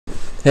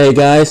Hey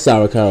guys,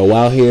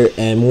 SaskeShadow Gear here,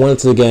 and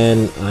once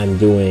again I'm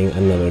doing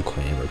another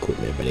clan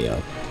recruitment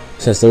video.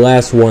 Since the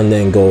last one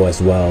didn't go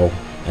as well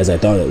as I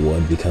thought it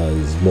would,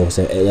 because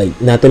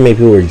not that many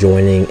people were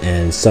joining,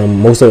 and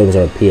most of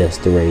them are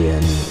PS3.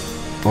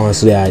 And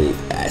honestly,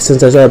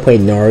 since I started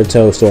playing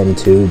Naruto Storm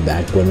 2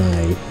 back when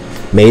I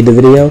made the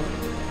video,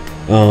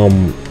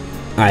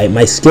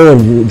 my skill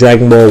in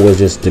Dragon Ball was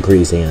just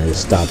decreasing, and I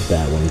just stopped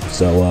that one.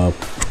 So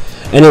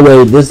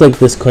anyway, this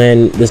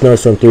Naruto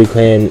Storm 3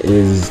 clan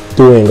is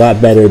doing a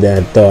lot better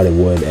than I thought it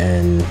would,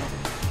 and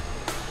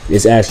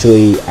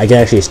I can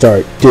actually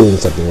start doing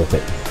something with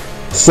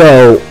it.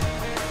 So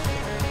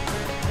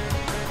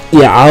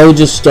yeah, I'll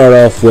just start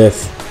off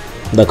with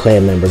the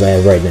clan members I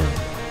have right now.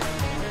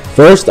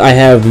 First, I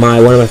have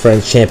one of my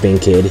friends, Champion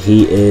Kid.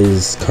 He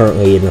is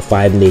currently in the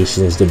 5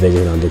 Nations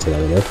division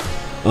undecided.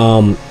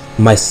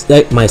 My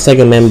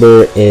second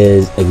member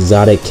is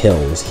Exotic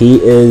Kiilz.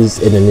 He is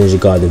in the Ninja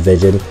God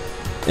division.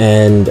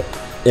 And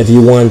if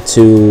you want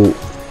to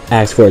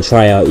ask for a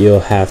tryout, you'll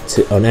have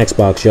to, on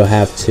Xbox, you'll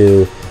have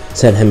to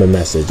send him a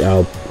message.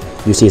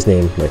 You see his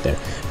name right there.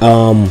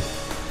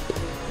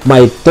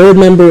 My third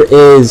member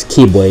is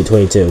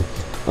Keyblade22.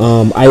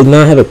 I did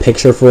not have a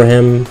picture for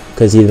him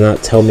because he did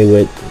not tell me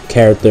what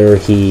character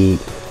he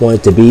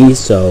wanted to be,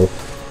 so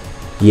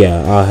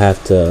yeah, I'll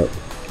have to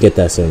get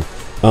that soon.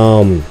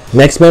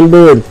 Next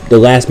member, the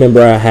last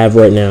member I have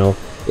right now,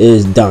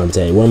 is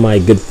Dante, one of my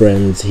good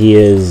friends. He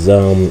is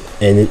in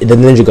the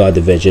Ninja God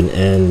division,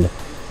 and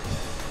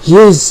he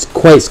is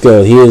quite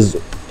skilled.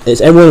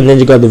 Everyone in the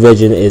Ninja God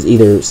division is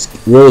either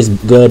really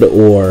good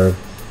or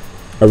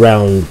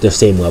around the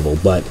same level.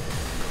 But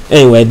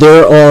anyway,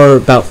 there are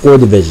about 4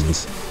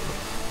 divisions: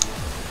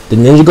 the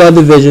Ninja God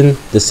division,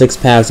 the 6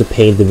 Paths of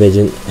Pain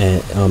division,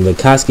 and the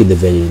akatsuki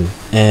division,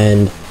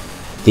 and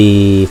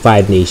the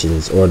 5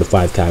 Nations, or the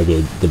 5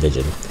 Kage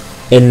division.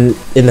 In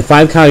the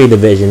 5 Kage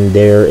division,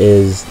 there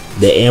is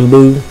the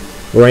Ambu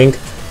rank,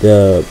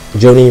 the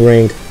Jonin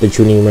rank, the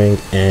Chunin rank,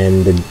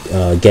 and the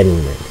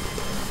Genin rank.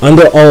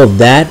 Under all of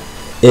that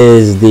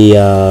is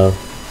the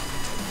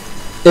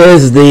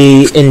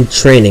in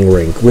training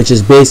rank, which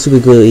is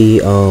basically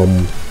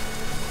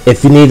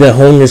if you need to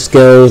hone your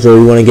skills or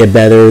you want to get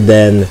better,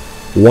 then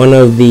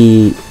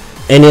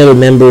any other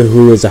member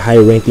who is a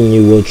higher rank than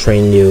you will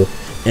train you.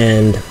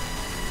 And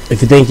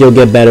if you think you'll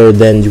get better,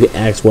 then you can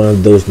ask one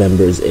of those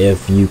members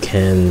if you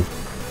can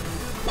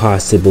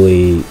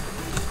possibly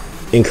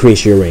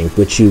increase your rank,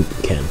 which you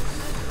can.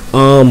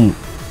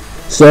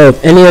 So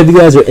if any of you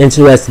guys are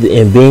interested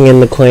in being in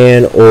the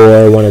clan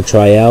or want to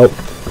try out,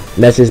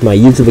 message my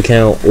YouTube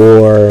account,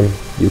 or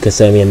you can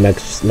send me a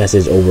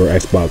message over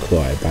Xbox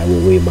Live. I will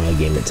leave my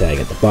gamer tag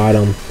at the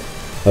bottom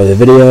of the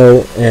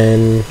video,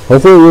 and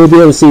hopefully we'll be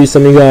able to see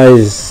some of you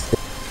guys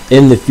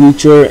in the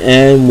future,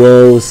 and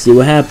we'll see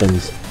what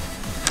happens.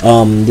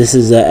 This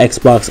is a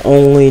Xbox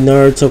only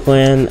Naruto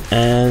clan,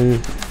 and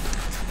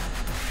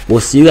we'll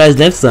see you guys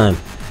next time.